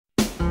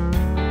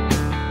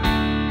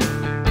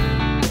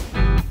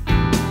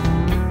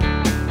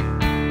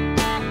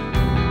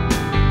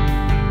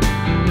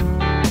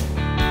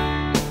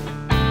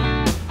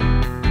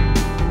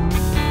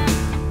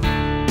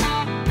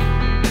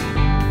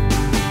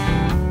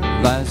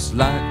Life's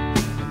like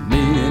me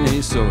and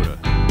a soda,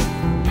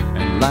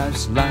 and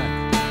life's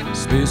like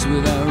space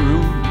without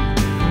room,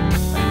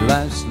 and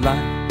life's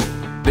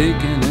like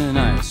bacon and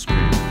ice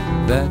cream.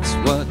 That's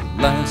what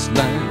life's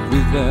like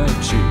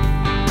without you.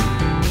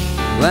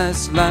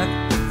 Life's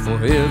like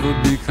forever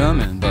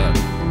becoming, but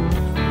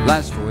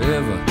life's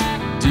forever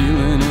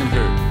dealing in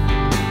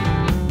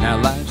hurt. Now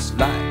life's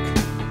like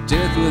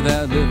death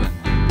without living.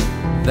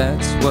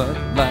 That's what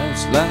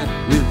life's like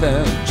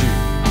without you.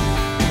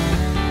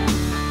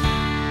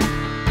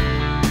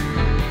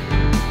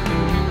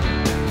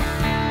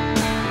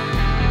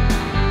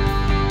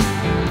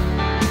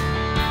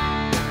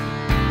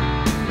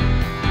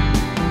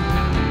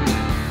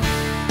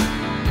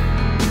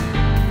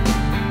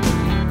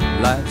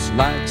 Life's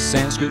like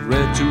Sanskrit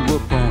read to a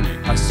pony.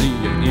 I see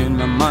you in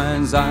my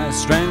mind's eye,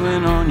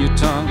 strangling on your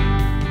tongue.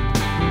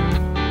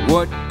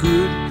 What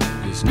good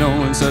is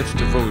knowing such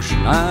devotion?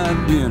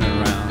 I've been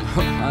around,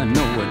 I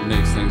know what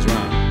makes things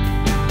wrong.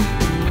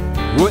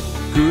 What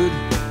good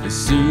is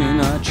seeing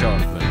our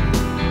chocolate?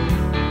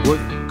 What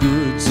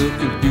good's a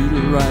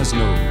computerized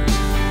nose?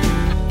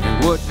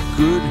 And what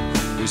good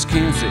is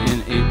cancer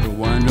in April?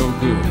 Why, no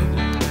good.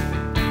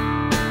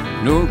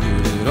 No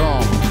good at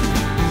all.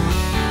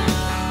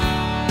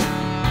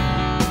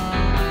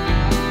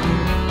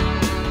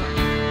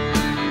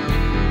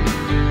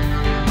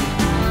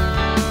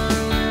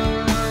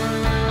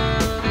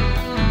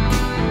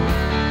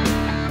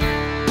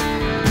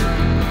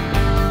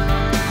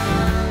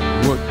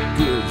 What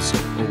good's a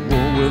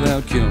war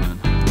without killing?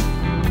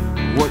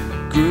 What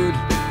good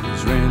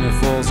is rain that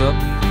falls up?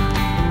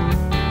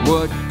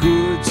 What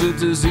good's a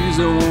disease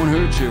that won't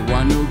hurt you?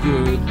 Why, no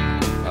good,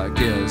 I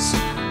guess,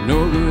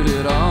 no good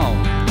at all.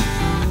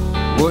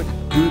 What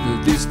good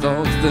are these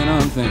thoughts that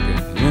I'm thinking?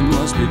 It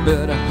must be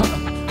better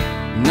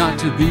not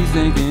to be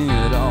thinking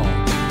at all.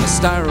 A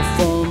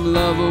styrofoam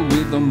lover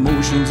with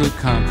emotions of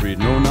concrete.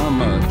 No, not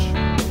much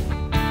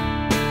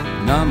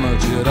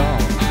at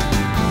all.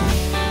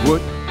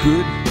 What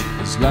good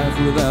is life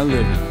without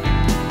living?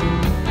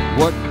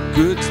 What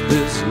good's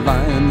this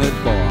lion that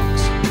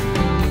barks?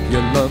 You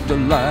love the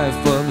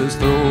life others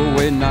throw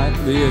away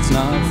nightly. It's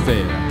not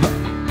fair,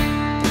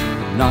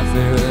 not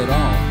fair at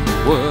all.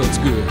 What's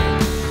good?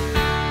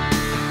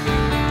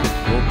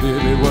 Oh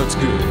baby, what's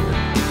good?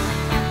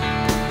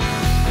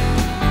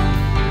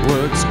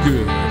 What's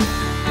good?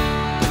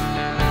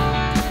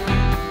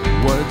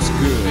 What's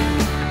good?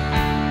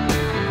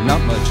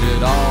 Not much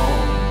at all.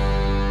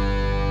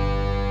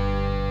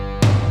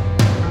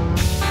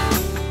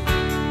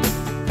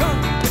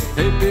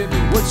 Hey baby,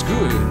 what's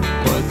good?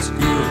 What's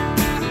good?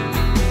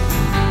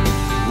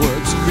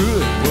 What's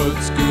good?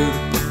 What's good?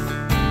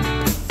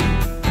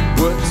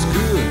 What's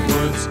good?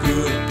 What's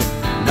good?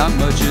 Not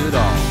much at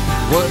all.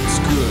 What's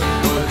good?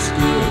 What's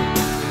good?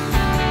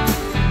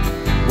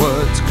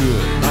 What's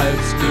good?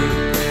 Life's good.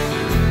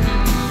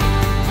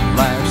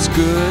 Life's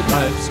good.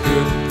 Life's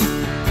good.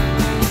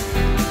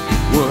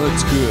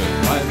 What's good?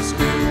 Life's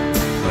good.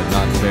 But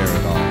not fair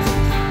at all.